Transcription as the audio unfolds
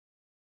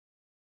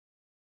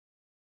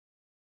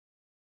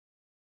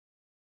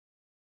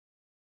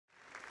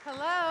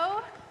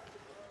Hello.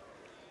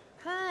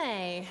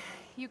 Hi.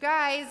 You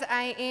guys,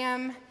 I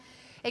am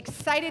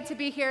excited to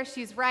be here.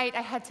 She's right.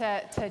 I had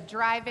to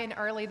drive in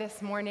early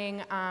this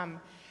morning.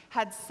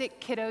 Had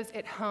sick kiddos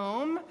at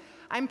home.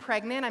 I'm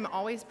pregnant. I'm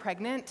always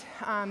pregnant.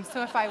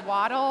 So if I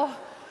waddle,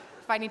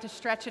 if I need to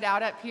stretch it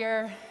out up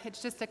here,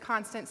 it's just a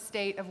constant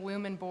state of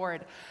womb and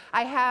board.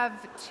 I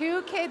have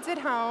two kids at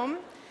home,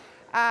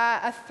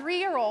 a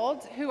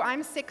 3-year-old who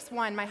I'm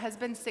 6'1", my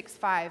husband's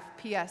 6'5",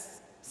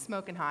 P.S.,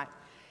 smoking hot.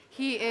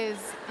 He is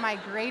my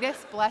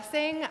greatest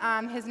blessing.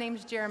 His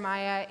name's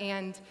Jeremiah,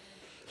 and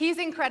he's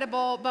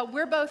incredible, but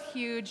we're both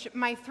huge.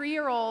 My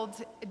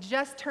 3-year-old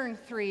just turned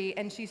 3,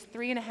 and she's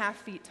 3.5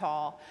 feet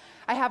tall.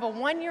 I have a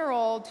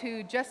 1-year-old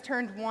who just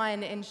turned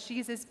 1, and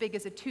she's as big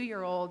as a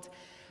 2-year-old.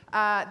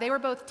 They were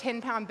both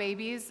 10-pound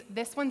babies.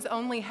 This one's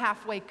only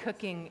halfway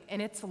cooking,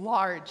 and it's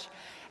large.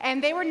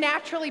 And they were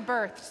naturally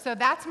birthed, so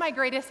that's my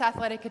greatest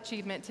athletic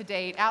achievement to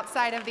date,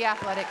 outside of the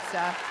athletic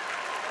stuff.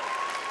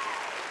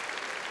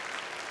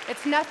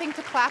 It's nothing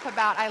to clap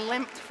about. I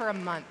limped for a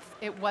month.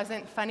 It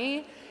wasn't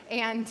funny,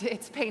 and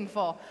it's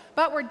painful.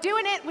 But we're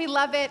doing it. We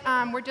love it.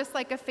 We're just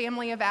like a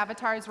family of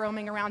avatars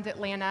roaming around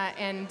Atlanta,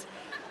 and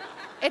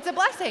it's a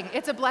blessing.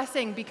 It's a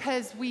blessing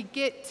because we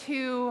get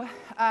to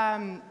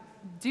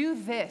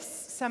do this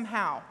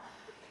somehow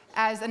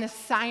as an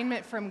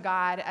assignment from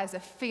God, as a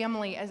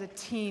family, as a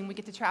team. We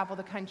get to travel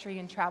the country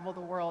and travel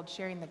the world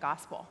sharing the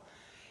gospel.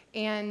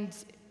 And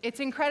it's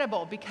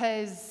incredible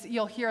because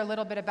you'll hear a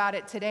little bit about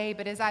it today,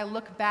 but as I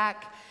look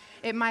back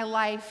at my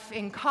life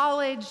in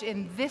college,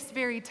 in this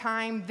very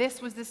time, this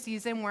was the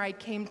season where I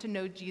came to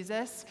know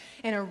Jesus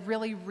in a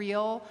really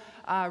real,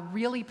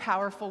 really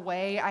powerful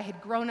way. I had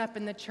grown up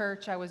in the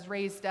church. I was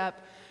raised up,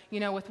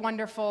 with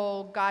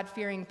wonderful,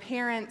 God-fearing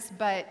parents,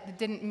 but it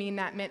didn't mean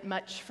that meant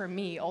much for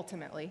me,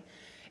 ultimately.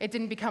 It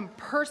didn't become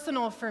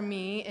personal for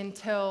me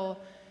until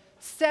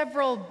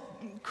several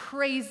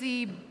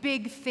crazy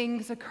big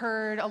things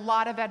occurred, a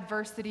lot of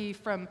adversity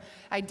from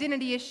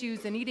identity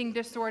issues and eating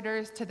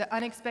disorders to the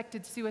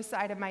unexpected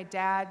suicide of my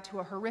dad to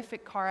a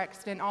horrific car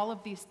accident. All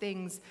of these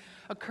things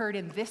occurred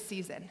in this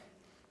season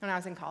when I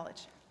was in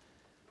college.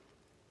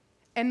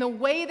 And the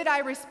way that I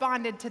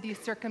responded to these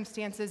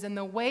circumstances and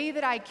the way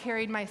that I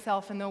carried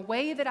myself and the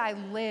way that I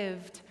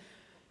lived,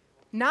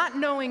 not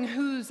knowing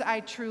whose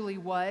I truly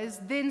was,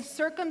 then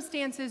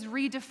circumstances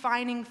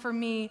redefining for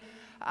me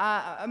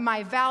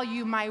my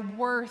value, my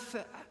worth,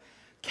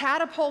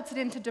 catapulted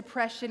into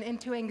depression,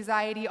 into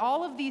anxiety.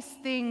 All of these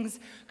things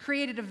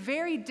created a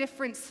very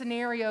different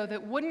scenario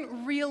that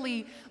wouldn't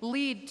really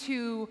lead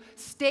to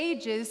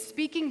stages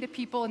speaking to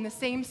people in the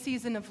same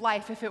season of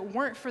life if it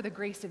weren't for the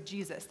grace of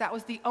Jesus. That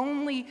was the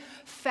only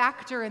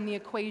factor in the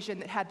equation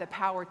that had the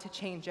power to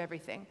change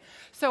everything.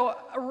 So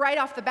right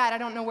off the bat, I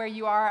don't know where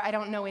you are. I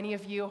don't know any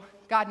of you.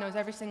 God knows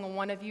every single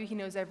one of you. He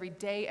knows every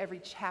day, every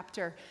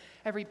chapter,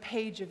 every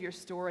page of your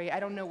story. I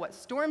don't know what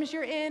storms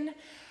you're in.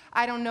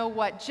 I don't know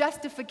what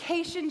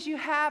justifications you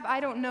have. I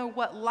don't know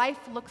what life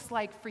looks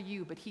like for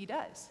you, but He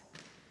does.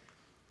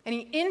 And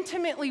He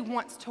intimately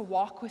wants to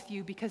walk with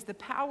you because the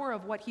power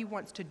of what He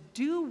wants to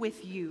do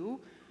with you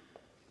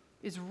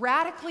is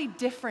radically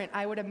different,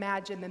 I would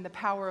imagine, than the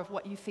power of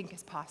what you think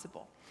is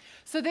possible.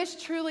 So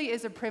this truly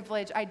is a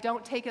privilege. I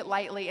don't take it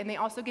lightly, and they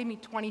also gave me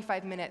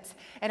 25 minutes,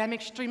 and I'm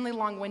extremely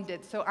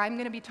long-winded, so I'm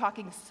going to be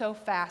talking so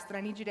fast, and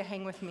I need you to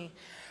hang with me.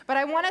 But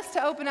I want us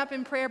to open up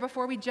in prayer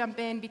before we jump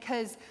in,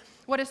 because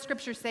what does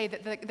Scripture say?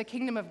 That the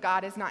kingdom of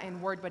God is not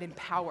in word, but in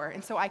power.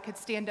 And so I could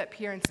stand up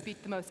here and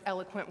speak the most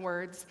eloquent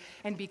words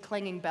and be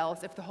clanging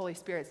bells if the Holy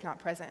Spirit's not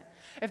present.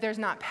 If there's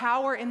not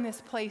power in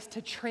this place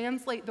to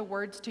translate the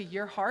words to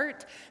your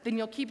heart, then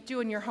you'll keep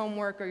doing your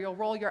homework, or you'll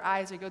roll your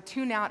eyes, or you'll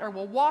tune out, or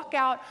we'll walk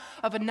out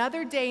of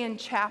another day in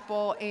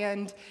chapel,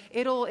 and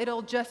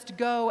it'll just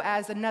go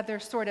as another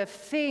sort of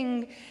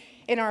thing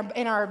in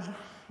our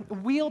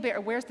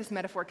wheelbarrow. Where's this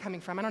metaphor coming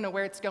from? I don't know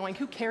where it's going.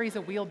 Who carries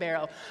a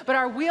wheelbarrow? But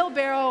our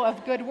wheelbarrow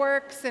of good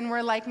works, and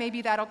we're like,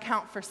 maybe that'll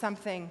count for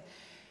something.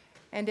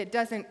 And it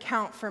doesn't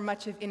count for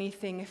much of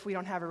anything if we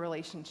don't have a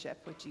relationship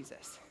with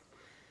Jesus.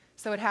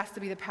 So it has to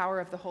be the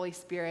power of the Holy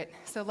Spirit.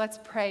 So let's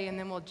pray, and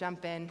then we'll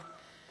jump in.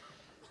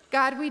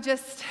 God, we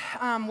just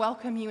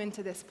welcome you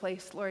into this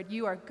place, Lord.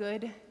 You are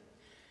good.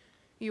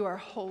 You are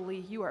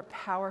holy. You are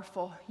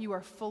powerful. You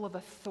are full of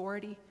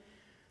authority.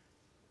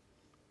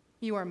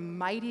 You are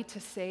mighty to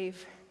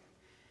save,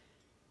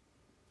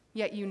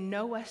 yet you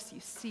know us, you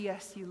see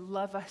us, you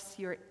love us,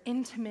 you're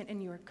intimate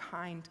and you are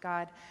kind,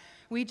 God.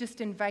 We just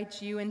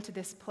invite you into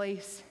this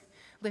place,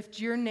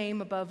 lift your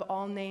name above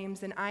all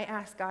names, and I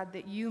ask, God,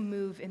 that you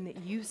move and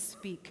that you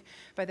speak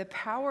by the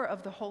power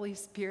of the Holy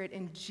Spirit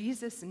in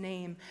Jesus'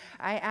 name.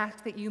 I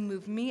ask that you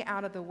move me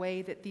out of the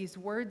way, that these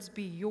words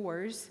be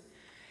yours,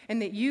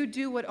 and that you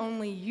do what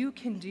only you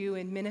can do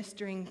in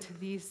ministering to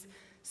these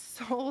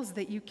souls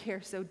that you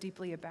care so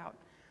deeply about.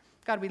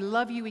 God, we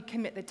love you. We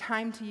commit the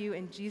time to you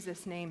in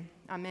Jesus' name.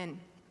 Amen.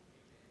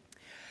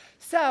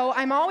 So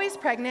I'm always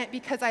pregnant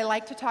because I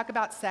like to talk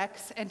about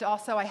sex, and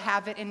also I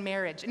have it in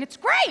marriage. And it's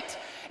great.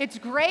 It's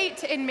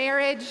great in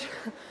marriage.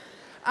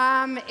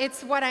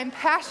 It's what I'm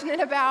passionate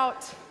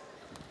about.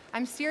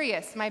 I'm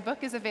serious. My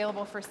book is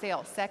available for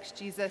sale, Sex,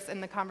 Jesus,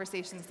 and the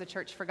Conversations the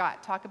Church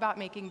Forgot. Talk about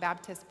making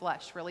Baptists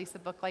blush. Release a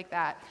book like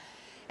that.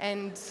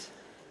 And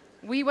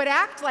we would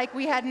act like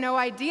we had no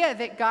idea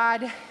that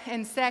God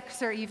and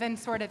sex are even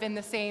sort of in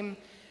the same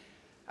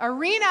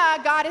arena.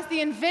 God is the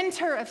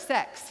inventor of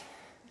sex.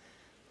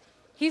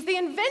 He's the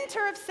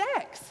inventor of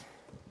sex.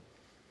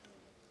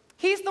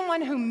 He's the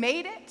one who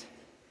made it.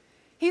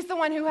 He's the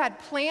one who had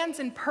plans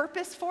and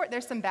purpose for it.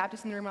 There's some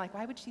Baptists in the room who are like,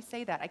 why would she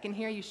say that? I can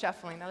hear you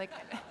shuffling. They're like,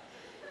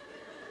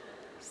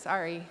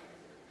 sorry.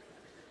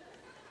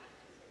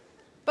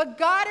 But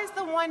God is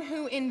the one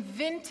who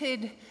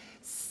invented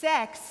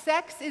sex.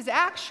 Sex is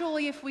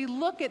actually, if we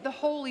look at the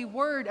Holy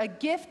Word, a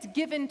gift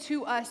given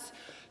to us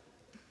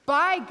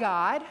by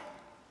God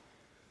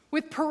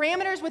with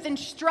parameters, with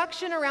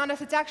instruction around us.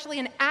 It's actually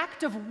an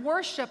act of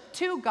worship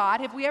to God.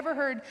 Have we ever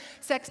heard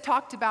sex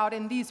talked about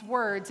in these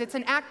words? It's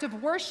an act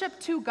of worship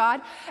to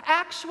God,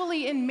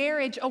 actually in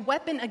marriage, a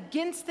weapon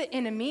against the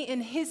enemy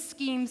in his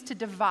schemes to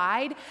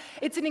divide.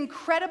 It's an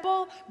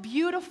incredible,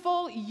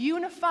 beautiful,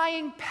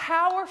 unifying,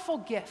 powerful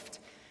gift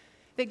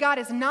that God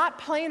is not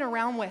playing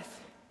around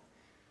with.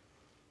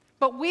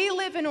 But we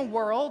live in a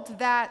world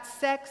that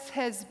sex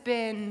has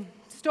been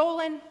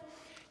stolen,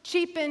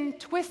 cheapened,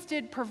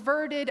 twisted,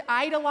 perverted,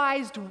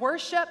 idolized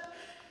worship.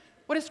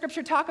 What does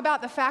Scripture talk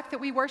about? The fact that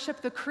we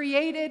worship the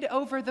created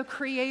over the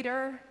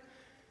Creator.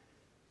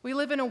 We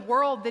live in a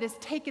world that has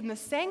taken the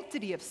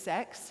sanctity of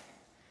sex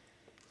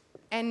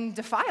and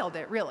defiled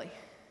it, really.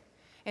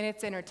 And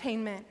it's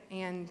entertainment,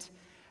 and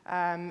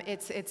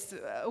it's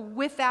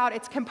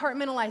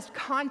compartmentalized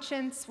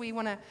conscience. We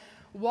want to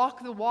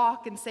walk the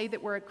walk and say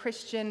that we're a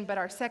Christian, but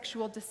our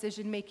sexual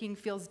decision-making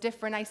feels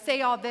different. I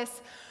say all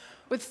this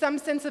with some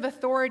sense of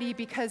authority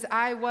because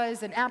I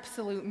was an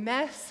absolute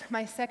mess.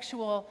 My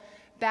sexual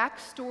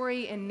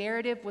backstory and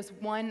narrative was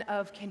one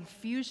of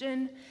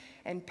confusion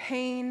and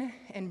pain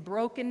and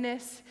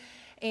brokenness.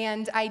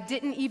 And I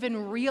didn't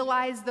even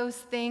realize those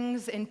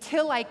things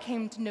until I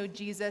came to know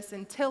Jesus,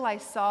 until I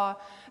saw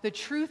the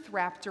truth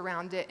wrapped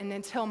around it, and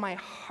until my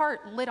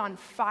heart lit on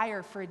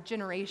fire for a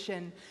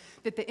generation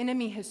that the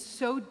enemy has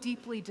so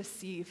deeply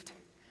deceived.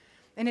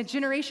 And a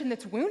generation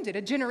that's wounded,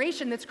 a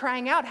generation that's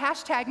crying out,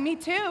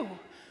 #MeToo.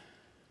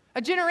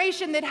 A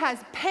generation that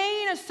has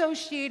pain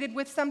associated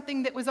with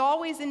something that was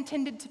always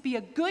intended to be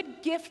a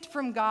good gift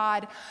from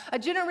God. A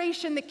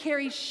generation that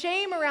carries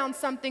shame around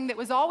something that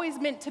was always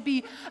meant to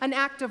be an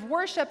act of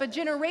worship. A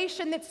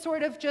generation that's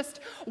sort of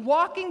just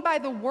walking by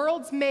the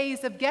world's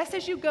maze of guess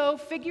as you go,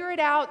 figure it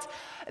out.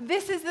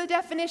 This is the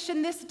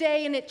definition this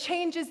day, and it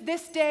changes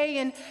this day,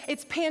 and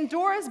it's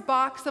Pandora's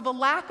box of a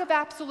lack of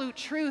absolute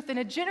truth, and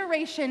a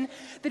generation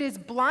that is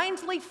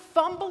blindly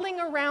fumbling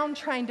around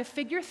trying to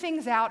figure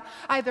things out,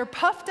 either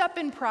puffed up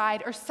in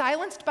pride or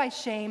silenced by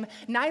shame,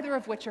 neither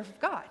of which are of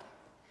God.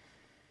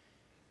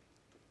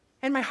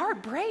 And my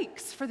heart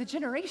breaks for the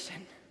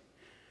generation,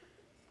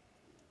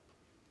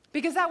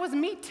 because that was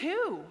me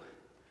too.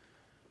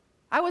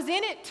 I was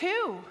in it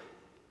too.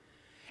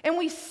 And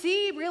we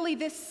see really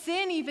this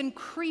sin even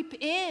creep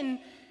in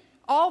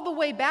all the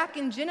way back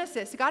in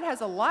Genesis. God has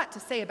a lot to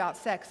say about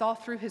sex all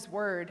through his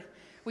word.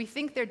 We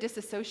think they're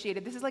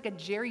disassociated. This is like a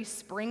Jerry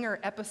Springer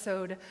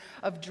episode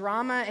of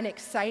drama and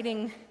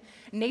exciting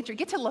nature.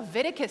 Get to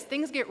Leviticus,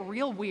 things get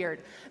real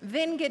weird.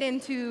 Then get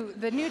into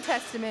the New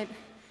Testament,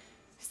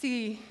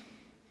 see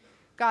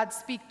God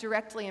speak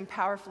directly and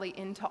powerfully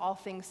into all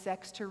things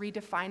sex, to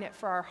redefine it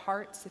for our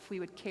hearts if we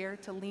would care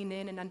to lean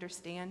in and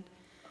understand.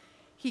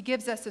 He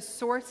gives us a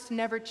source,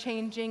 never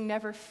changing,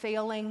 never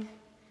failing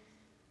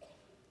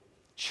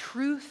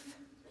truth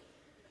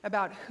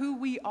about who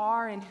we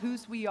are and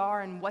whose we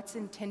are and what's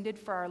intended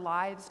for our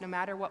lives, no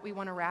matter what we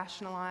want to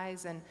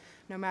rationalize and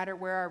no matter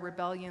where our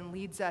rebellion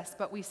leads us.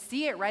 But we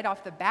see it right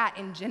off the bat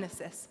in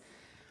Genesis,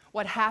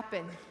 what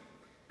happened.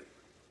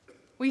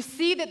 We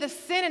see that the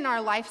sin in our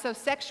life, so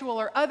sexual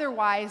or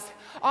otherwise,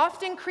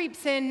 often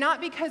creeps in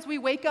not because we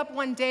wake up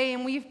one day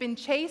and we've been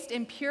chaste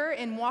and pure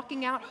and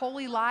walking out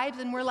holy lives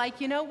and we're like,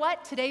 you know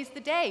what, today's the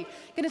day.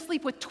 Gonna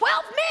sleep with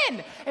 12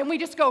 men, and we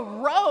just go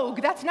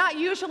rogue. That's not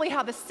usually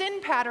how the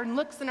sin pattern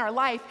looks in our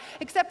life,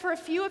 except for a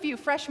few of you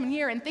freshman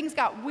year, and things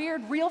got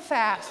weird real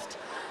fast.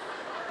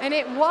 And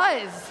it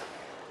was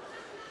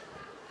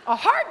a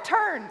hard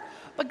turn,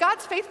 but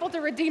God's faithful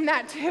to redeem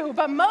that too.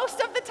 But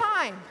most of the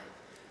time,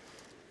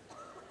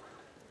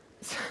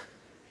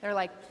 they're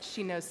like,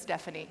 she knows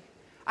Stephanie.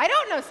 I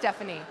don't know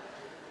Stephanie.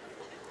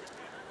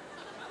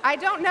 I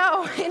don't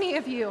know any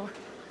of you.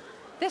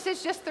 This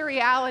is just the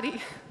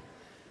reality.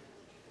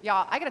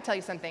 Y'all, I gotta tell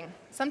you something.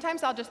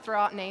 Sometimes I'll just throw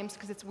out names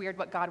because it's weird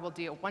what God will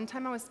do. One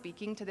time I was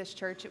speaking to this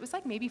church. It was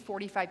like maybe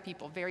 45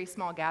 people, very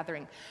small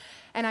gathering.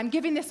 And I'm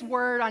giving this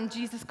word on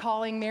Jesus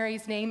calling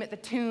Mary's name at the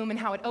tomb and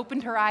how it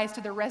opened her eyes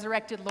to the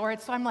resurrected Lord.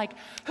 So I'm like,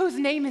 whose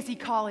name is he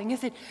calling?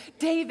 Is it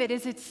David?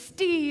 Is it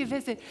Steve?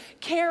 Is it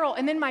Carol?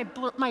 And then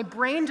my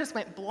brain just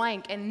went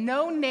blank, and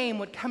no name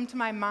would come to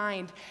my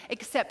mind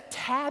except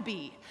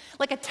Tabby,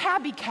 like a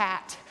tabby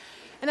cat.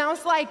 And I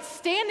was like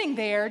standing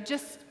there,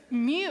 just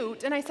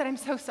mute, and I said, I'm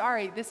so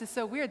sorry, this is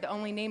so weird. The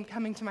only name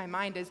coming to my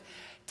mind is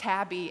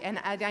Tabby, and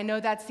I know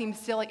that seems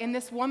silly, and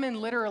this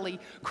woman literally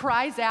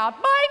cries out,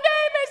 my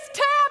name is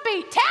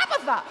Tabby,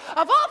 Tabitha.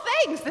 Of all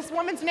things, this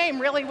woman's name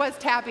really was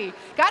Tabby.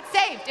 Got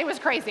saved. It was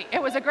crazy.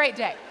 It was a great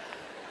day.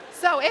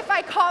 So if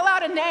I call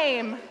out a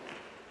name,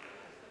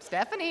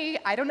 Stephanie,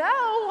 I don't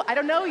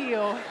know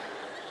you.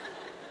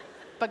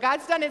 But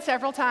God's done it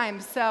several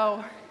times,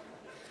 so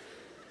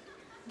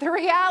the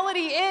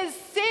reality is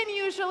sin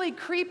usually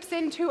creeps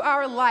into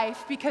our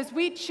life because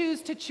we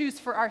choose to choose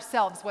for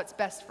ourselves what's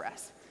best for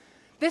us.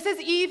 This is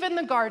Eve in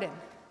the garden.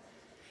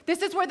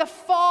 This is where the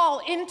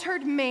fall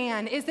entered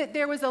man, is that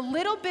there was a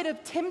little bit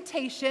of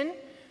temptation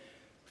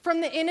from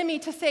the enemy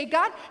to say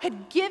God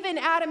had given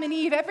Adam and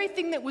Eve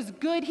everything that was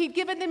good. He'd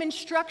given them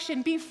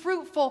instruction, be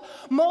fruitful,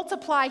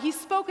 multiply. He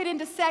spoke it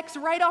into sex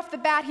right off the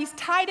bat. He's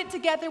tied it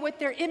together with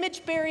their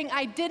image-bearing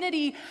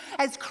identity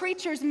as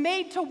creatures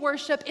made to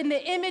worship in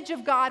the image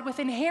of God with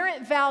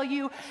inherent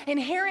value,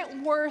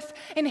 inherent worth,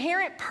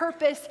 inherent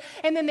purpose.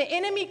 And then the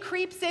enemy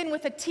creeps in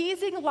with a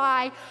teasing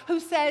lie who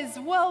says,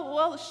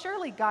 well,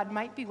 surely God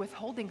might be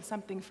withholding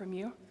something from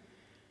you.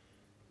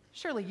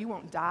 Surely you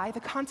won't die.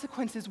 The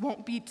consequences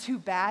won't be too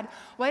bad.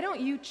 Why don't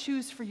you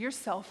choose for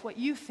yourself what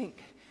you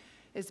think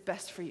is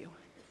best for you?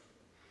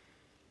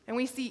 And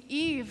we see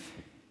Eve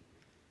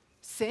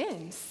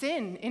sin.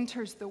 Sin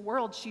enters the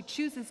world. She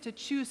chooses to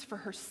choose for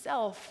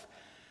herself,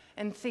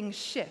 and things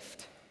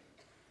shift.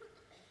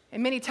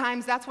 And many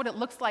times that's what it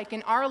looks like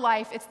in our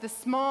life. It's the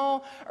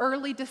small,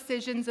 early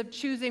decisions of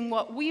choosing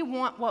what we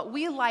want, what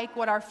we like,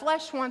 what our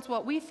flesh wants,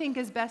 what we think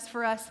is best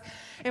for us.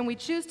 And we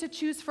choose to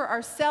choose for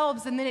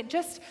ourselves, and then it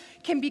just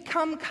can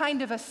become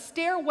kind of a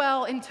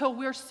stairwell until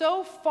we're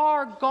so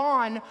far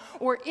gone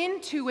or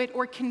into it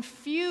or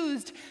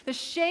confused, the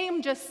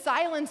shame just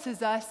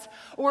silences us,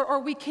 or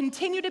we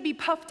continue to be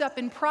puffed up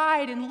in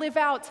pride and live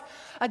out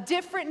a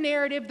different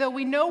narrative, though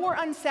we know we're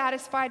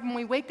unsatisfied when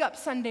we wake up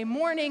Sunday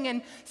morning,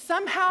 and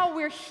somehow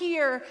we're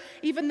here,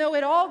 even though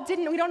it all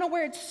didn't. We don't know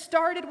where it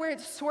started, where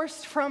it's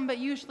sourced from, but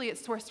usually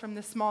it's sourced from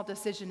the small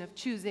decision of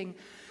choosing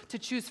to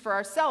choose for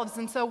ourselves.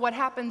 And so what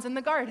happens in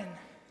the garden?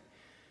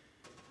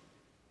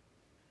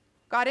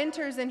 God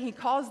enters and he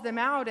calls them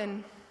out,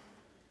 and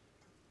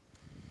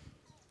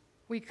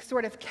we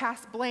sort of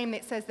cast blame.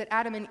 It says that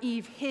Adam and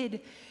Eve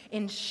hid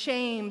in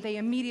shame. They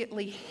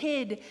immediately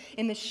hid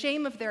in the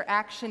shame of their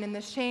action, in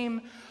the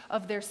shame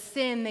of their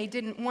sin. They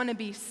didn't want to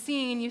be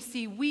seen. You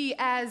see, we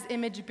as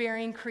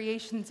image-bearing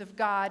creations of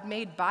God,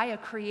 made by a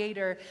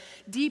creator,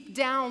 deep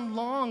down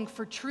long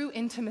for true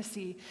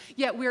intimacy.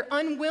 Yet we're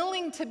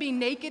unwilling to be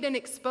naked and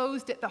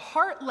exposed at the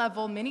heart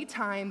level many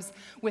times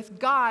with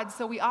God,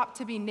 so we opt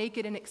to be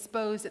naked and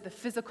exposed at the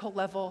physical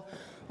level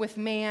with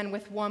man,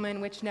 with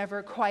woman, which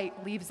never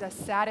quite leaves us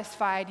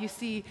satisfied. You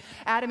see,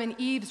 Adam and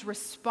Eve's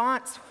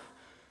response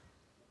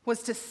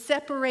was to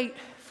separate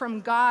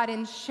from God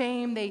in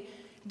shame. They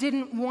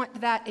didn't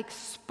want that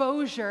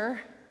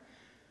exposure.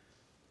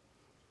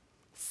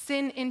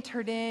 Sin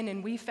entered in,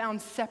 and we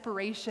found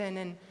separation,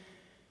 and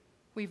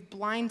we've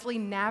blindly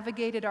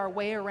navigated our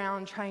way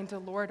around trying to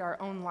lord our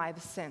own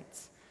lives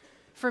since.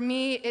 For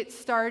me, it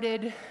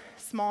started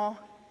small.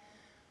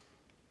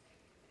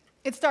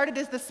 It started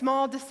as the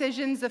small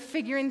decisions of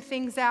figuring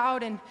things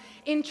out and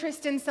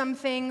interest in some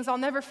things. I'll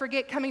never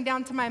forget coming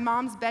down to my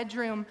mom's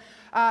bedroom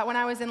when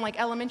I was in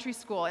elementary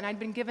school, and I'd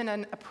been given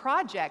a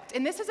project.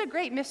 And this is a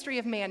great mystery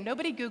of man.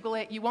 Nobody Google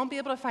it. You won't be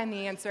able to find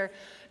the answer.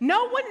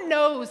 No one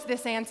knows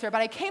this answer, but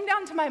I came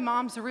down to my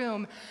mom's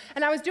room,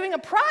 and I was doing a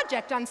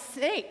project on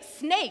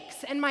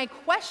snakes, and my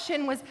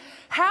question was,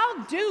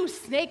 how do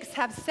snakes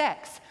have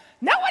sex?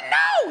 No one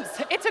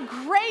knows. It's a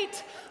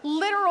great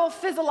literal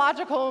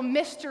physiological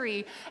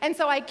mystery. And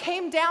so I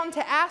came down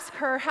to ask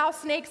her how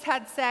snakes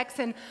had sex,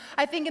 and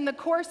I think in the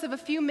course of a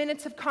few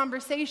minutes of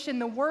conversation,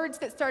 the words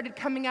that started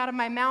coming out of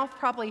my mouth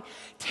probably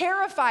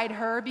terrified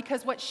her,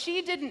 because what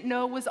she didn't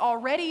know was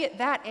already at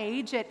that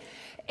age, at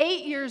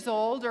 8 years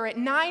old or at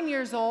 9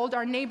 years old,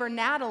 our neighbor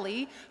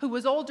Natalie, who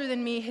was older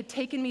than me, had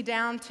taken me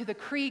down to the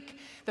creek,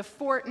 the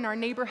fort in our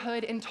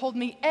neighborhood, and told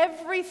me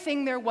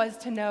everything there was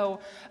to know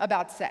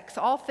about sex.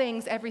 All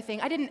things,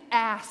 everything. I didn't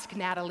ask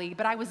Natalie,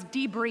 but I was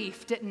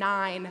debriefed at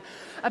 9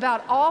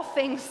 about all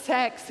things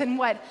sex. And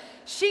what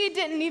she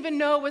didn't even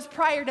know was,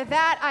 prior to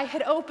that, I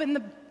had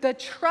opened the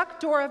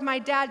truck door of my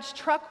dad's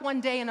truck one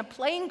day, and a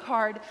playing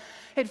card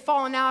had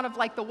fallen out of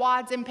the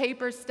wads and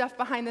papers stuff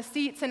behind the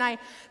seats, and I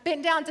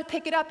bent down to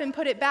pick it up and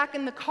put it back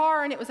in the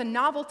car, and it was a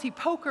novelty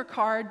poker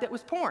card that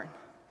was porn.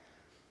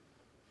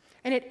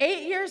 And at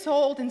 8 years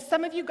old, and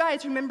some of you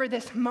guys remember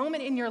this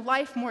moment in your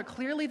life more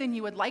clearly than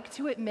you would like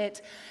to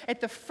admit,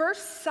 at the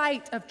first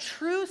sight of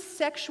true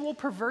sexual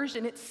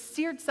perversion, it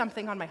seared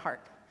something on my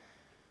heart.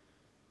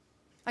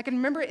 I can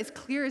remember it as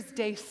clear as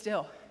day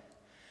still.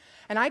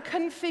 And I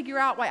couldn't figure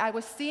out why I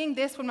was seeing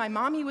this when my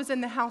mommy was in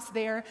the house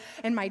there,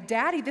 and my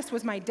daddy, this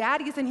was my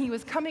daddy's, and he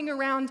was coming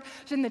around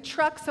in the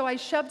truck, so I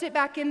shoved it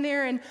back in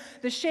there, and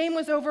the shame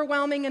was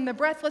overwhelming and the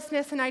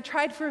breathlessness, and I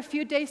tried for a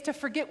few days to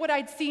forget what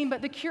I'd seen,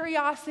 but the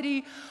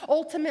curiosity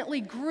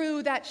ultimately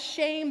grew. That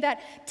shame,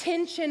 that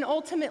tension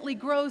ultimately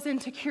grows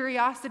into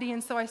curiosity,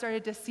 and so I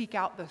started to seek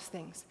out those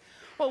things.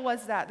 What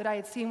was that I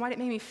had seen? Why did it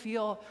make me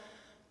feel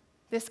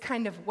this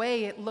kind of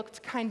way? It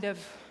looked kind of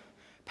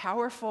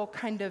powerful,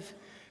 kind of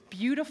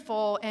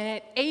beautiful, and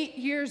at 8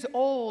 years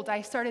old,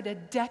 I started a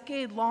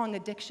decade-long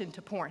addiction to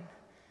porn.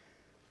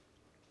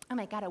 Oh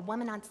my God, a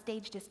woman on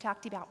stage just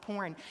talked about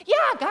porn. Yeah,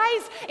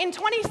 guys, in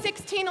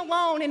 2016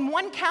 alone, in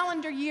one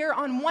calendar year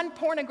on one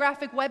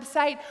pornographic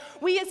website,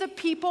 we as a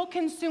people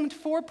consumed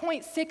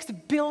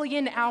 4.6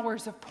 billion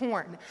hours of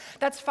porn.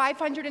 That's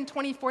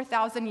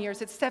 524,000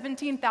 years. It's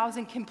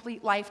 17,000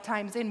 complete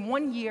lifetimes in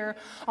 1 year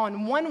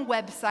on one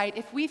website.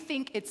 If we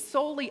think it's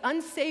solely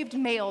unsaved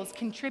males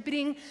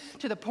contributing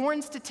to the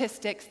porn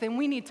statistics, then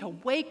we need to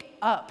wake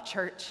up,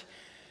 church.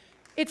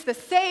 It's the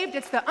saved,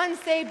 it's the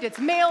unsaved, it's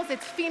males,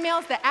 it's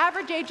females. The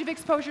average age of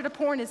exposure to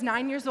porn is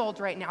 9 years old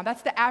right now.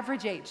 That's the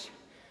average age.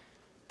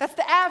 That's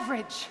the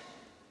average.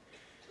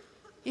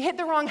 You hit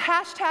the wrong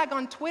hashtag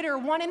on Twitter,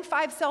 1 in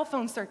 5 cell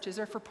phone searches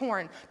are for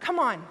porn. Come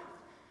on.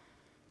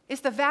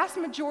 It's the vast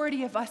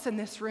majority of us in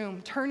this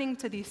room turning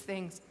to these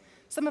things.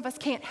 Some of us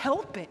can't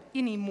help it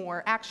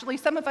anymore, actually.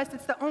 Some of us,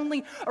 it's the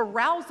only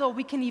arousal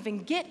we can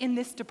even get in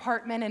this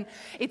department, and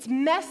it's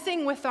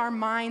messing with our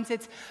minds.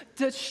 It's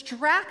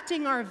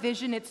distracting our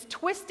vision. It's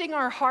twisting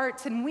our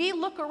hearts, and we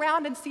look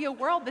around and see a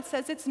world that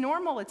says it's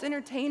normal, it's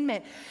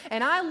entertainment,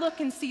 and I look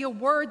and see a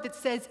word that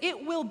says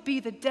it will be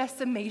the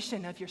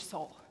decimation of your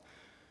soul.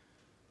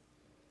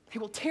 It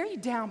will tear you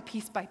down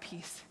piece by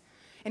piece,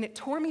 and it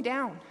tore me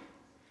down.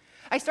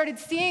 I started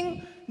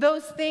seeing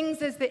those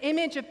things as the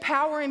image of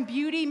power and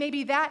beauty.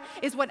 Maybe that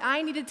is what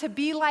I needed to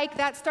be like.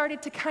 That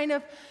started to kind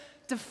of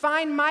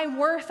define my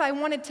worth. I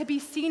wanted to be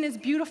seen as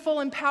beautiful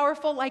and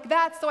powerful like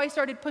that, so I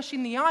started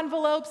pushing the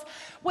envelopes,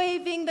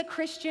 waving the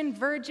Christian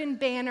virgin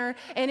banner,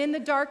 and in the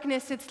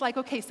darkness, it's like,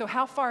 okay, so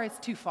how far is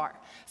too far?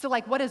 So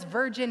like, what does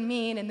virgin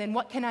mean, and then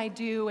what can I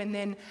do, and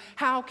then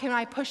how can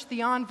I push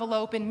the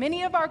envelope? And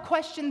many of our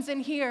questions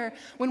in here,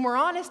 when we're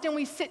honest and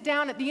we sit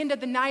down at the end of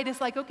the night, is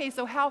like, okay,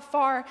 so how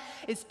far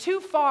is too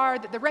far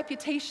that the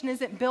reputation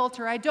isn't built,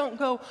 or I don't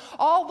go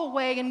all the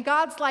way? And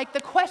God's like,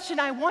 the question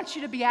I want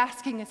you to be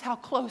asking is, how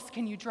close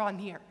can you draw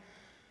near?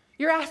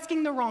 You're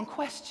asking the wrong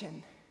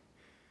question.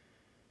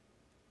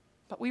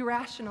 But we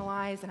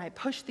rationalize, and I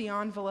pushed the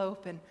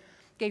envelope and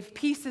gave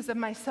pieces of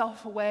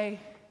myself away.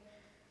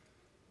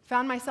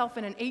 Found myself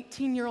in an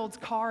 18-year-old's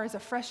car as a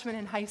freshman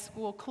in high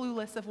school,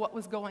 clueless of what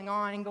was going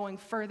on and going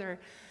further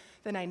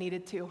than I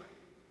needed to.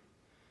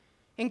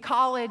 In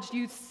college,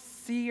 you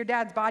see your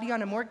dad's body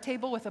on a morgue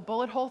table with a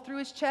bullet hole through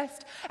his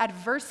chest.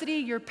 Adversity,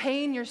 your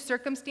pain, your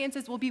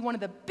circumstances will be one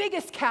of the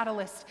biggest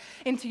catalysts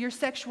into your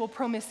sexual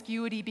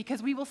promiscuity,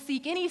 because we will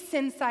seek any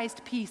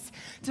sin-sized piece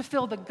to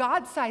fill the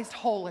God-sized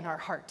hole in our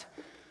heart.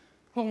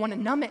 We'll want to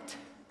numb it,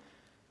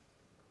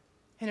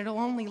 and it'll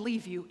only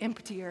leave you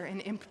emptier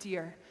and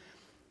emptier.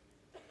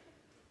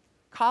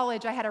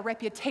 College, I had a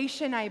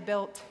reputation I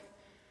built,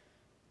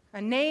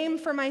 a name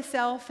for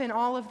myself in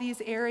all of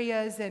these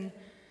areas, and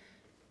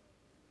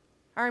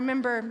I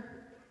remember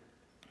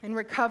in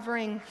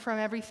recovering from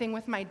everything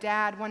with my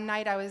dad, one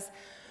night I was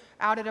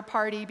out at a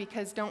party,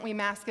 because don't we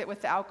mask it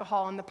with the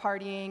alcohol and the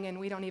partying, and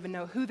we don't even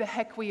know who the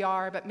heck we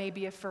are, but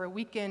maybe if for a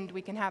weekend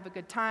we can have a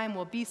good time,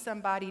 we'll be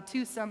somebody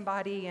to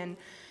somebody, and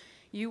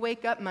you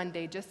wake up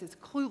Monday just as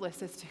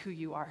clueless as to who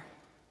you are.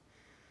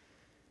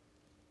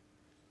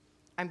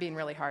 I'm being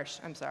really harsh,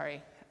 I'm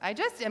sorry. I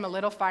just am a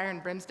little fire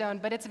and brimstone,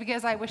 but it's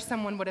because I wish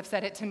someone would have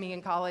said it to me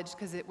in college,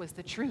 because it was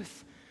the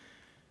truth.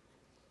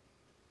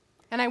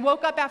 And I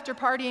woke up after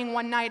partying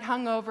one night,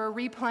 hungover,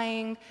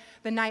 replaying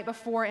the night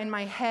before in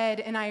my head,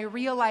 and I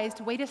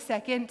realized, wait a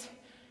second,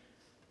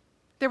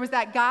 there was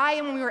that guy,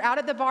 and when we were out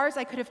at the bars,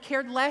 I could have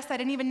cared less. I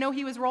didn't even know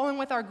he was rolling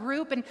with our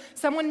group, and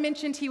someone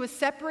mentioned he was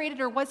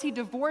separated, or was he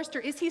divorced, or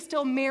is he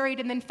still married?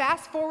 And then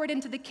fast forward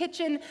into the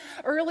kitchen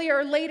earlier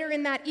or later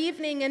in that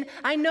evening, and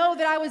I know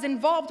that I was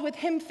involved with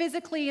him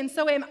physically, and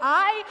so am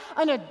I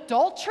an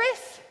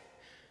adulteress?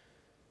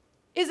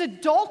 Is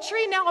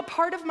adultery now a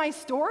part of my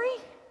story?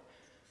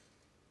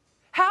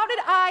 How did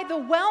I, the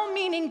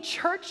well-meaning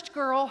church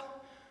girl,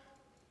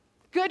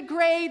 good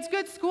grades,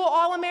 good school,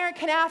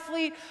 all-American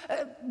athlete,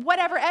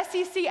 whatever,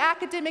 SEC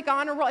academic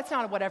honor roll, it's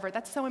not a whatever,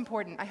 that's so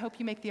important. I hope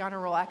you make the honor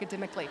roll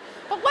academically.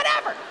 But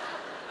whatever,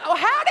 oh,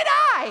 how did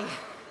I?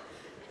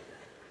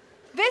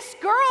 This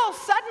girl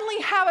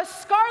suddenly have a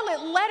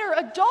scarlet letter,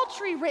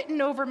 adultery,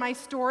 written over my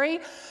story,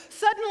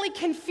 suddenly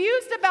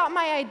confused about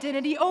my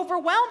identity,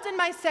 overwhelmed in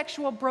my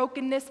sexual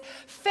brokenness,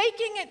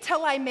 faking it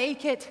till I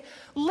make it,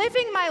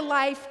 living my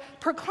life,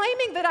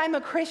 proclaiming that I'm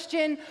a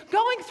Christian,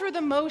 going through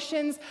the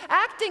motions,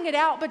 acting it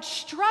out, but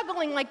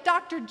struggling like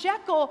Dr.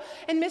 Jekyll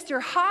and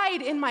Mr.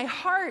 Hyde in my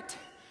heart.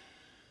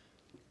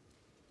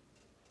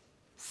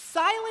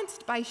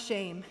 Silenced by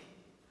shame,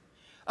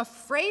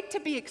 afraid to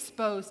be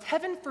exposed.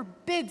 Heaven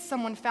forbid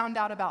someone found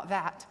out about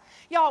that.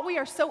 Y'all, we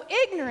are so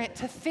ignorant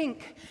to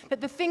think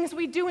that the things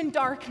we do in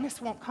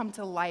darkness won't come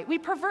to light. We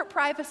pervert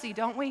privacy,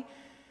 don't we?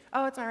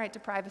 Oh, it's my right to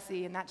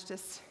privacy, and that's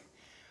just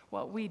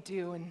what we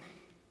do. And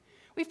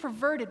we've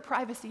perverted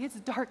privacy. It's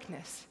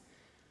darkness.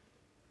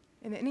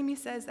 And the enemy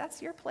says,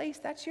 that's your place,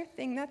 that's your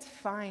thing, that's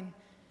fine.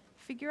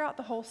 Figure out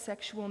the whole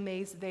sexual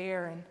maze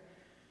there. And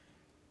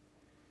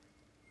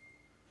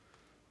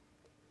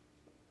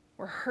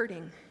we're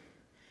hurting.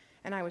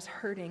 And I was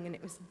hurting, and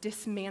it was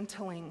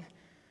dismantling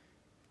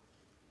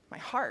my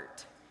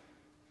heart.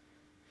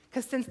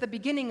 Because since the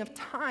beginning of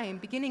time,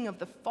 beginning of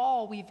the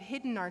fall, we've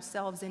hidden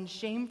ourselves in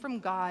shame from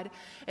God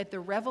at the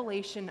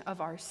revelation of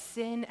our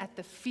sin, at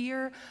the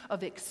fear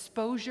of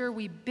exposure.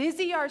 We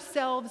busy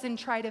ourselves and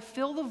try to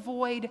fill the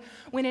void,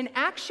 when in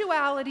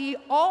actuality,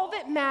 all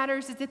that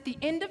matters is at the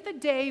end of the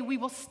day, we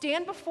will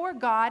stand before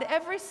God,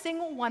 every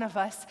single one of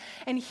us,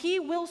 and He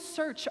will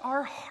search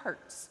our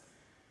hearts.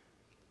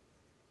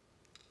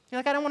 You're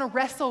like, I don't want to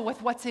wrestle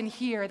with what's in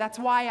here. That's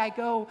why I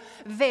go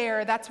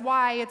there. That's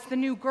why it's the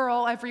new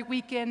girl every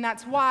weekend.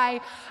 That's why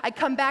I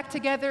come back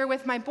together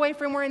with my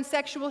boyfriend. We're in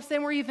sexual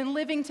sin. We're even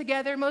living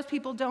together. Most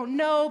people don't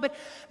know, but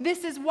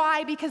this is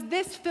why, because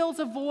this fills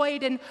a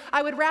void, and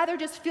I would rather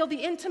just feel the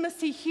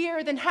intimacy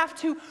here than have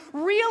to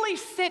really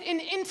sit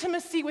in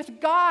intimacy with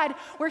God,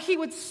 where He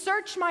would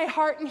search my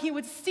heart and He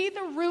would see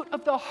the root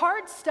of the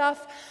hard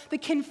stuff, the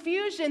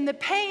confusion, the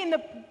pain,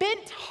 the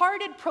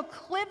bent-hearted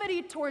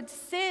proclivity towards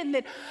sin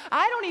that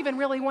I don't even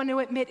really want to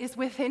admit is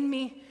within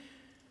me.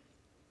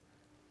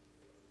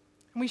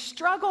 And we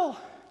struggle,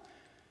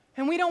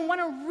 and we don't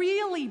want to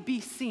really be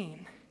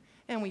seen.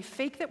 And we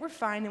fake that we're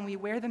fine, and we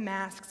wear the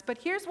masks. But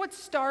here's what's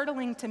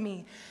startling to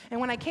me. And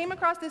when I came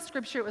across this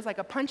scripture, it was like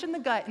a punch in the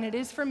gut, and it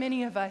is for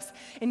many of us.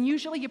 And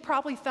usually you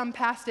probably thumb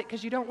past it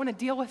because you don't want to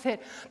deal with it.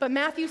 But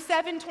Matthew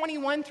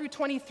 7:21 through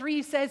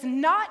 23 says,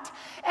 "Not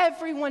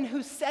everyone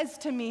who says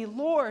to me,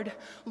 'Lord,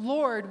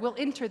 Lord,' will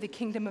enter the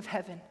kingdom of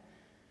heaven,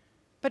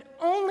 but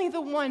only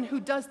the one who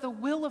does the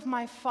will of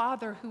my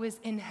Father who is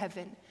in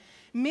heaven.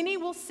 Many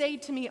will say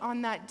to me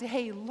on that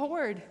day,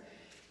 'Lord,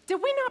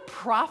 did we not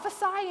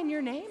prophesy in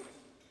your name?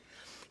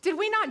 Did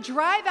we not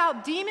drive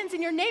out demons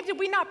in your name? Did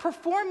we not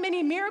perform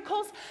many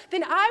miracles?'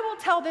 Then I will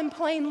tell them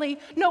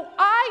plainly, 'No,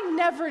 I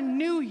never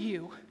knew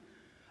you.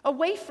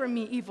 Away from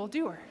me,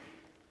 evildoer.'"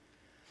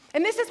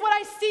 And this is what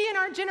I see in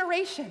our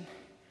generation.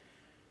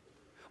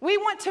 We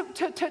want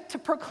to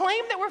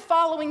proclaim that we're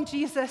following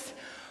Jesus.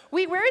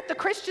 We're at the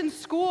Christian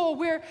school,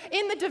 we're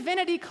in the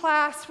divinity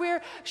class,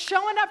 we're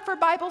showing up for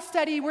Bible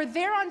study, we're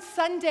there on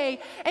Sunday,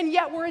 and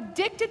yet we're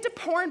addicted to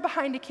porn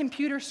behind a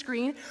computer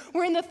screen.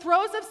 We're in the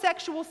throes of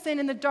sexual sin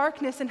in the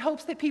darkness in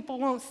hopes that people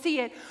won't see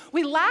it.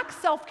 We lack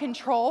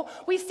self-control.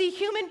 We see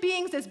human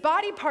beings as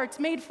body parts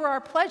made for our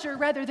pleasure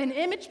rather than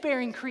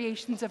image-bearing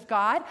creations of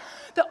God.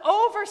 The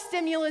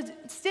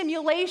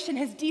overstimulation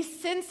has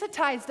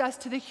desensitized us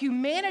to the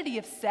humanity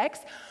of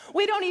sex.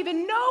 We don't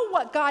even know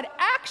what God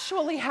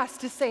actually has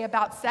to say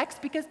about sex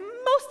because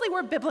mostly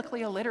we're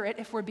biblically illiterate,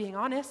 if we're being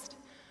honest.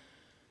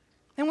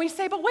 And we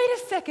say, "But wait a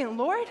second,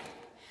 Lord.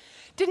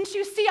 Didn't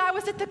you see I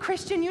was at the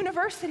Christian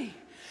university?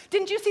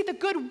 Didn't you see the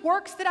good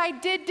works that I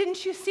did?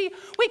 Didn't you see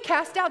we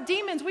cast out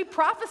demons, we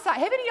prophesied?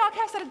 Have any of y'all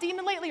cast out a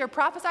demon lately or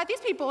prophesied?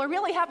 These people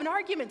really have an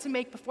argument to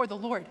make before the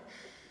Lord."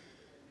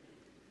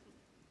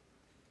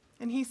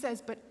 And He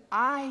says, "But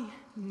I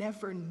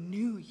never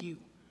knew you.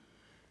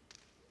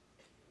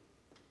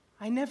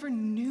 I never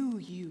knew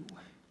you.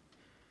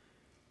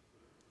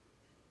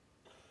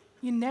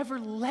 You never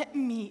let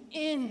me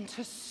in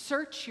to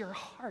search your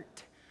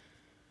heart."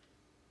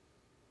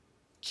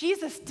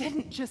 Jesus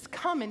didn't just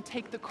come and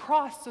take the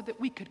cross so that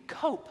we could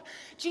cope.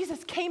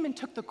 Jesus came and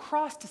took the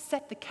cross to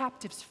set the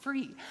captives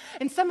free.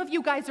 And some of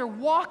you guys are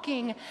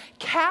walking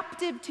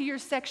captive to your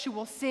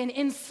sexual sin,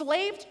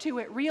 enslaved to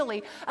it,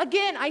 really.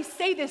 Again, I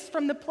say this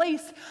from the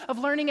place of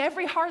learning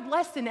every hard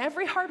lesson,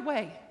 every hard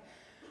way,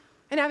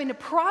 and having to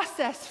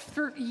process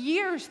for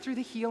years through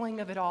the healing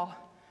of it all.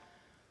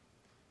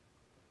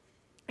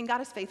 And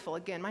God is faithful.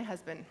 Again, my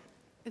husband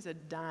is a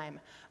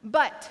dime.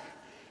 But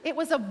it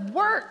was a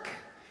work.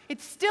 It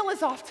still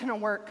is often a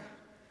work.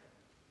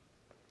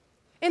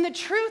 And the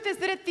truth is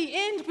that at the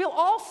end, we'll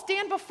all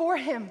stand before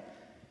Him.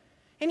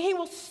 And He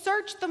will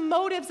search the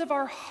motives of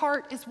our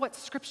heart, is what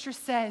Scripture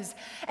says.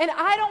 And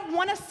I don't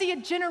want to see a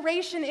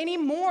generation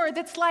anymore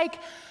that's like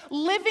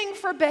living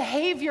for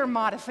behavior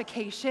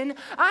modification.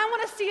 I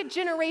want to see a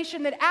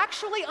generation that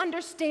actually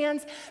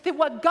understands that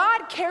what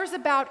God cares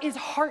about is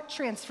heart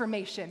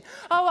transformation.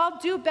 Oh, I'll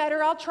do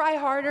better, I'll try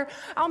harder,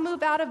 I'll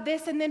move out of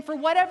this, and then for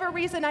whatever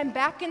reason, I'm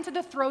back into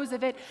the throes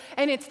of it,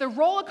 and it's the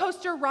roller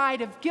coaster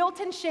ride of guilt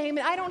and shame,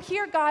 and I don't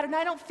hear God, and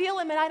I don't feel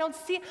Him, and I don't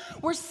see.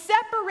 We're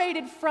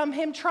separated from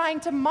Him, trying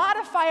to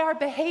modify our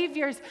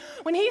behaviors,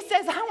 when He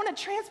says, "I want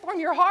to transform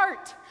your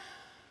heart.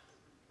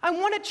 I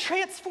want to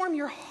transform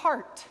your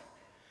heart."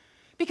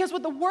 Because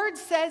what the Word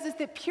says is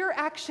that pure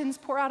actions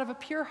pour out of a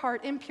pure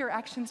heart, impure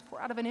actions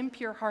pour out of an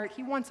impure heart.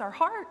 He wants our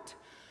heart.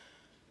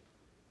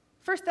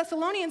 1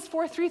 Thessalonians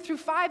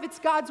 4:3-5, it's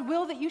God's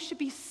will that you should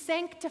be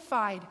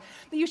sanctified,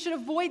 that you should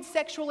avoid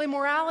sexual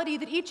immorality,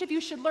 that each of you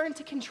should learn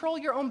to control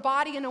your own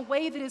body in a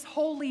way that is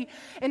holy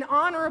and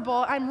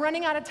honorable. I'm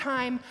running out of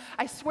time.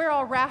 I swear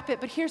I'll wrap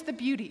it, but here's the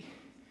beauty.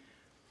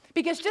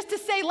 Because just to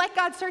say, let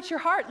God search your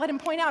heart, let him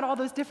point out all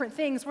those different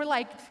things, we're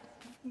like,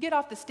 get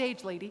off the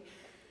stage, lady.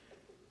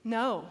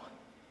 No.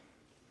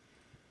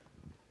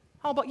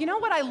 Oh, but you know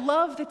what I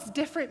love that's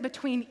different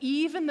between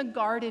Eve in the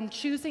garden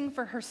choosing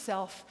for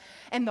herself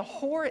and the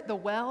whore at the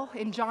well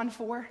in John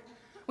 4?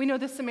 We know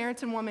the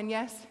Samaritan woman,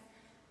 yes?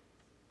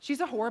 She's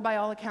a whore by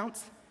all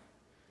accounts.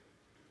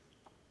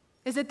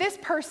 Is that this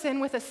person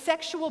with a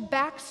sexual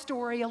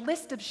backstory, a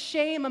list of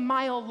shame a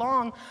mile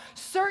long,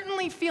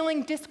 certainly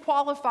feeling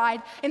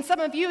disqualified. And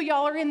some of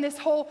y'all are in this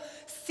whole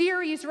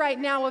series right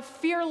now of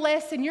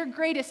fearless, and your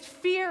greatest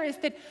fear is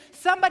that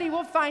somebody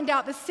will find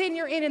out the sin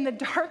you're in the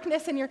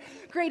darkness, and your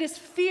greatest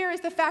fear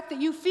is the fact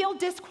that you feel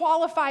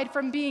disqualified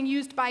from being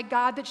used by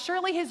God, that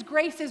surely his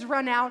grace has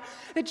run out,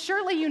 that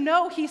surely you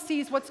know he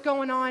sees what's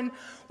going on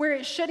where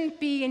it shouldn't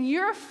be, and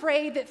you're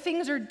afraid that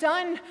things are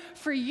done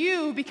for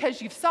you because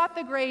you've sought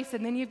the grace,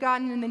 and then you've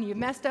gotten, and then you've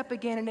messed up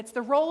again, and it's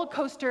the roller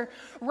coaster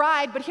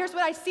ride. But here's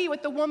what I see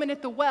with the woman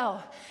at the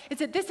well, is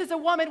that this is a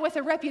woman with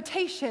a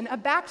reputation, a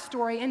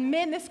backstory, and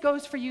men, this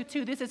goes for you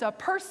too. This is a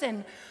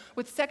person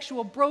with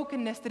sexual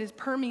brokenness that is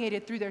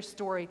permeated through their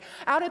story.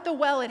 Out at the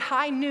well at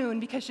high noon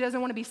because she doesn't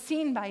want to be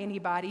seen by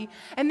anybody,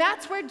 and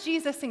that's where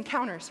Jesus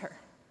encounters her.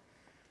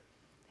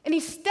 And he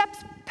steps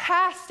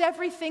past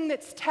everything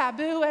that's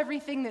taboo,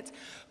 everything that's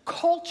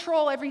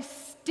cultural, every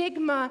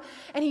stigma,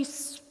 and he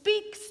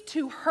speaks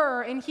to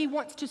her, and he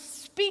wants to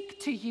speak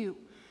to you.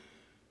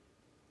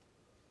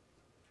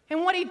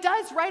 And what he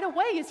does right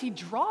away is he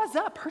draws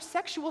up her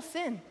sexual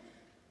sin.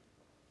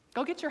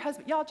 Go get your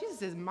husband. Y'all,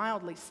 Jesus is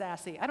mildly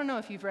sassy. I don't know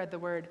if you've read the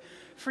word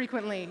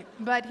frequently,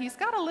 but he's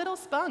got a little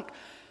spunk.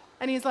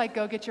 And he's like,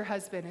 go get your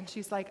husband. And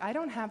she's like, I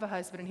don't have a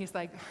husband. And he's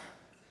like,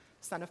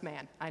 son of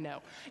man, I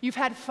know. You've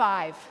had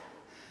 5.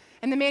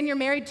 And the man you're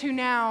married to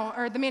now,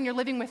 or the man you're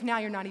living with now,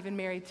 you're not even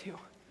married to.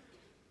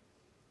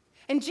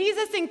 And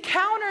Jesus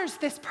encounters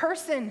this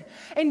person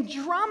and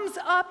drums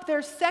up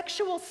their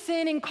sexual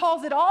sin and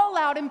calls it all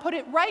out and put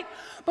it right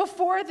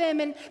before them.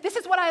 And this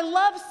is what I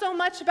love so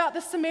much about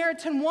the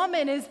Samaritan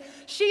woman, is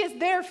she is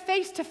there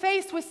face to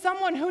face with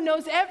someone who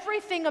knows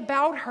everything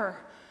about her,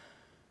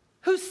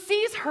 who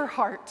sees her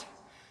heart,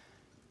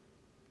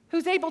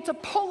 who's able to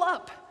pull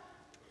up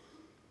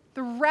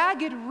the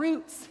ragged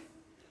roots.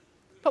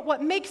 But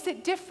what makes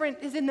it different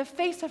is in the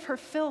face of her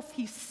filth,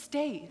 he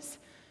stays.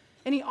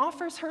 And he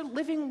offers her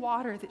living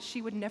water that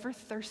she would never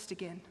thirst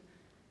again.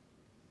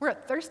 We're a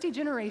thirsty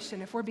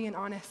generation, if we're being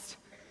honest.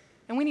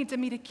 And we need to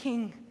meet a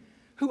king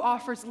who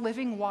offers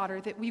living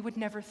water that we would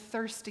never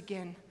thirst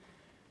again.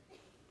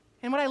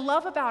 And what I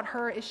love about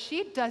her is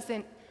she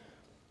doesn't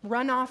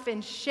run off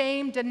in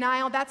shame,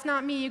 denial. That's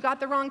not me. You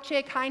got the wrong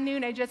chick. High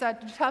noon. I just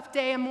had a tough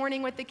day, a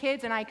morning with the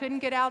kids, and I couldn't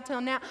get out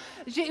till now.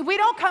 We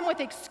don't come with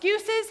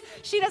excuses.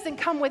 She doesn't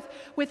come with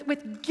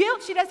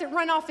guilt. She doesn't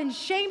run off in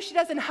shame. She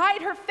doesn't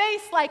hide her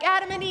face like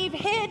Adam and Eve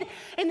hid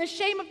in the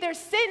shame of their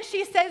sin.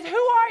 She says, who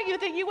are you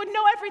that you would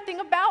know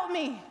everything about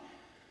me?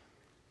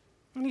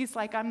 And he's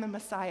like, I'm the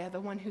Messiah, the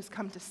one who's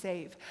come to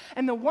save.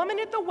 And the woman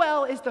at the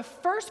well is the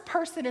first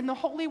person in the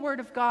holy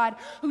word of God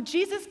who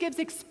Jesus gives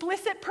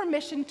explicit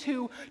permission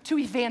to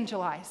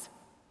evangelize.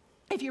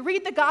 If you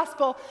read the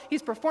gospel,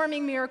 he's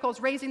performing miracles,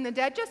 raising the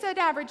dead, just an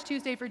average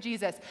Tuesday for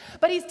Jesus.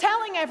 But he's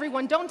telling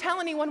everyone, don't tell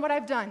anyone what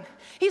I've done.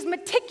 He's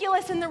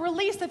meticulous in the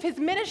release of his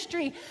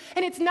ministry,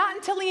 and it's not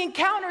until he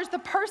encounters the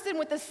person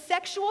with the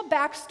sexual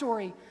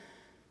backstory,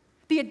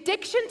 the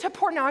addiction to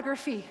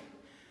pornography,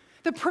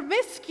 the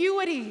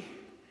promiscuity,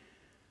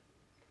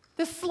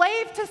 the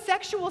slave to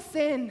sexual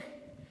sin,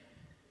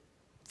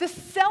 the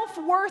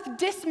self-worth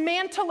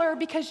dismantler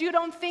because you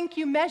don't think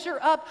you measure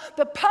up,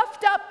 the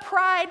puffed up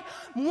pride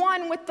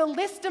one with the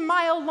list a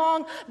mile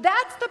long.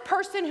 That's the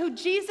person who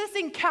Jesus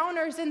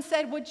encounters and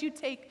said, would you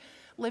take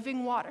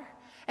living water?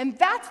 And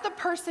that's the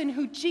person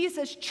who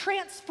Jesus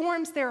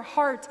transforms their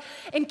heart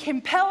and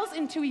compels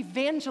into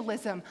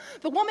evangelism.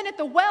 The woman at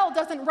the well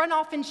doesn't run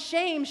off in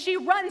shame. She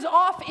runs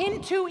off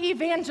into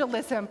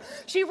evangelism.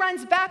 She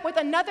runs back with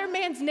another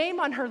man's name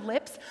on her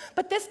lips,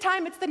 but this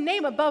time it's the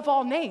name above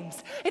all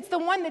names. It's the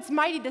one that's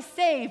mighty to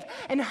save,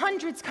 and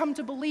hundreds come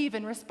to believe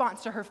in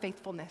response to her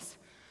faithfulness.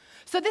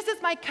 So this is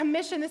my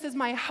commission, this is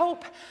my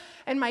hope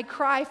and my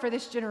cry for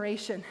this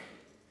generation.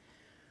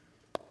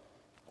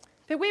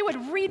 That we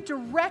would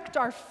redirect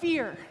our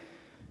fear.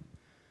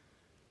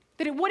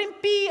 That it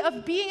wouldn't be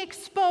of being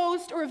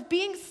exposed or of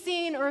being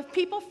seen or of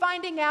people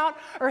finding out,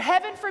 or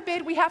heaven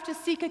forbid we have to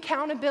seek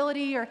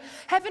accountability, or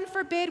heaven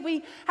forbid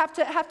we have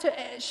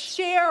to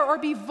share or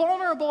be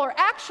vulnerable or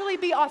actually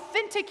be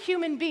authentic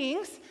human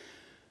beings.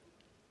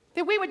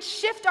 That we would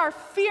shift our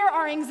fear,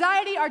 our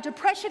anxiety, our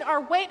depression,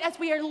 our weight as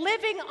we are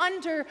living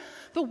under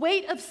the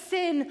weight of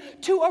sin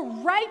to a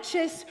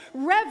righteous,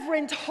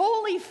 reverent,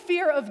 holy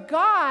fear of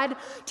God,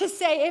 to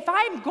say, if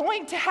I'm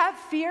going to have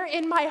fear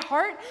in my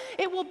heart,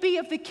 it will be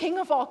of the King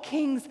of all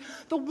kings,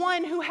 the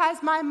one who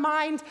has my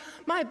mind,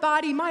 my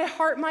body, my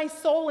heart, my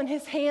soul in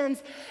his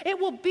hands. It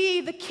will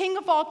be the King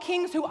of all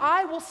kings who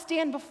I will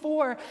stand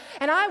before.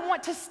 And I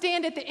want to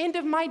stand at the end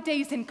of my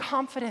days in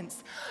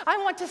confidence. I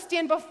want to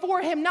stand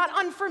before him, not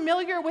unfamiliar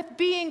with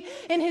being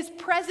in his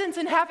presence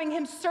and having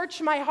him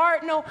search my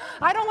heart. No,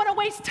 I don't want to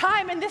waste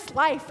time in this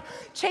life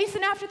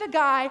chasing after the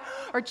guy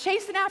or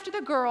chasing after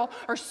the girl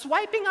or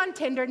swiping on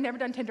Tinder. Never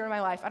done Tinder in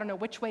my life. I don't know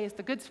which way is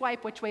the good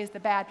swipe, which way is the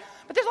bad,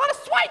 but there's a lot of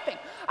swiping.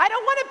 I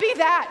don't want to be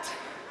that.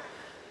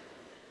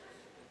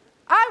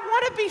 I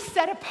want to be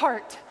set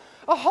apart,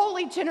 a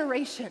holy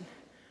generation.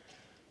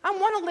 I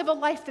want to live a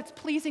life that's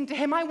pleasing to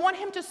him. I want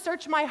him to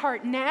search my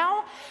heart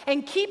now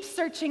and keep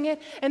searching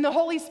it, and the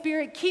Holy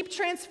Spirit keep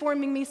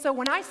transforming me so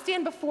when I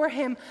stand before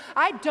him,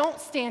 I don't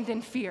stand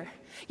in fear.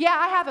 Yeah,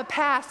 I have a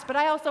past, but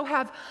I also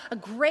have a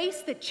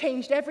grace that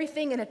changed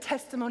everything and a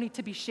testimony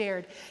to be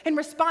shared. In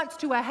response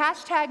to a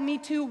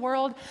 #MeToo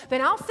world,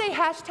 then I'll say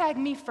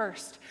 #me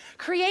first.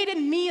 Create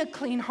in me a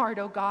clean heart,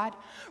 O God.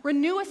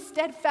 Renew a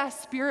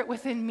steadfast spirit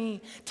within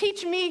me.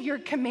 Teach me your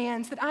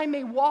commands that I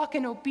may walk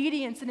in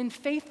obedience and in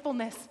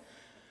faithfulness.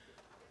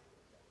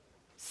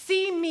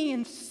 See me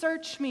and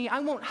search me. I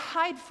won't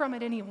hide from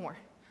it anymore.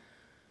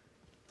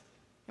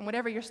 And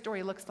whatever your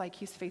story looks like,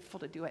 he's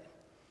faithful to do it.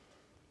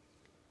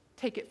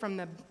 Take it from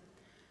the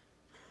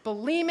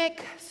bulimic,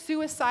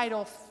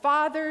 suicidal,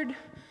 fathered,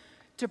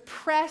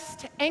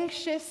 depressed,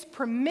 anxious,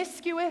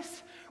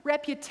 promiscuous,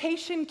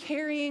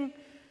 reputation-carrying,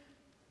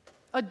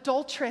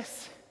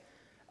 adulteress,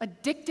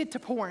 addicted to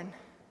porn,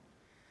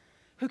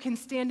 who can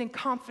stand in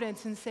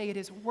confidence and say it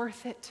is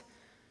worth it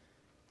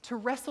to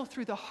wrestle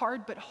through the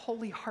hard but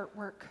holy heart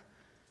work.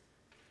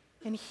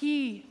 And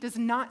he does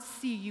not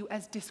see you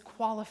as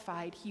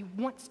disqualified. He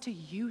wants to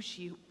use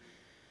you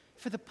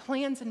for the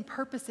plans and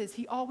purposes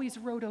he always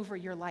wrote over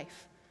your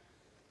life.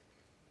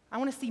 I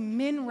want to see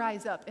men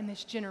rise up in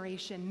this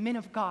generation, men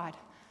of God.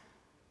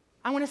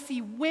 I want to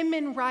see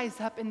women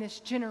rise up in this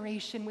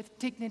generation with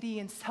dignity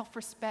and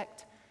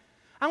self-respect.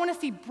 I want to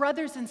see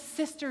brothers and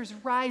sisters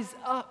rise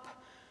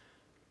up,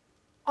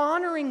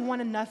 honoring one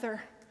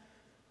another,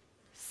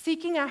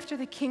 seeking after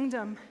the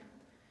kingdom,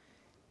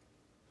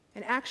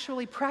 and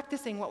actually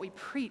practicing what we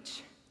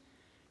preach.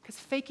 Because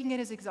faking it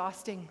is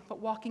exhausting, but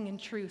walking in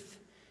truth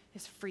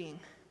is freeing.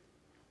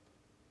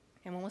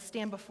 And when we'll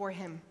stand before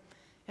him,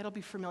 it'll be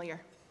familiar.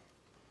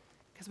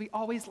 Because we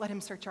always let him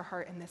search our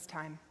heart in this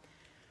time.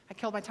 I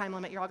killed my time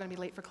limit. You're all going to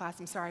be late for class.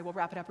 I'm sorry. We'll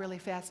wrap it up really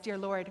fast. Dear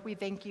Lord, we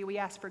thank you. We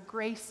ask for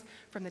grace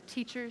from the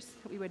teachers,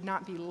 that we would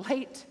not be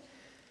late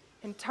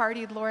and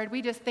tardy, Lord.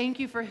 We just thank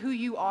you for who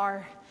you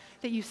are,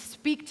 that you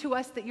speak to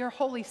us, that your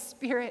Holy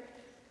Spirit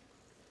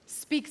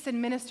speaks and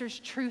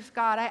ministers truth,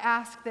 God. I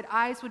ask that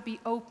eyes would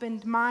be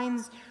opened,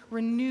 minds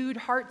renewed,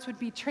 hearts would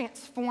be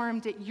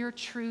transformed at your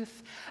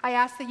truth. I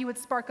ask that you would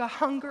spark a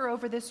hunger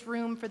over this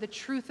room for the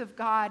truth of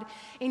God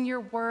in your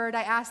word.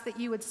 I ask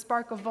that you would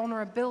spark a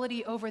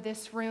vulnerability over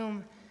this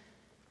room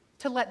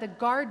to let the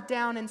guard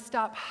down and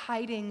stop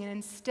hiding and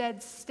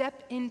instead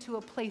step into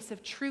a place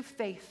of true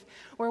faith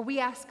where we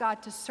ask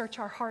God to search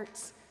our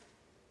hearts,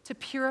 to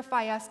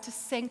purify us, to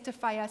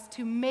sanctify us,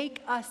 to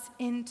make us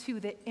into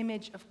the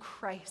image of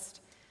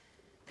Christ.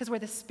 Because where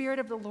the Spirit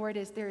of the Lord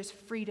is, there is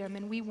freedom,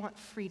 and we want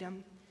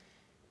freedom.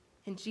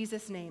 In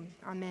Jesus' name,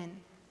 amen.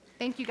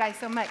 Thank you guys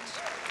so much.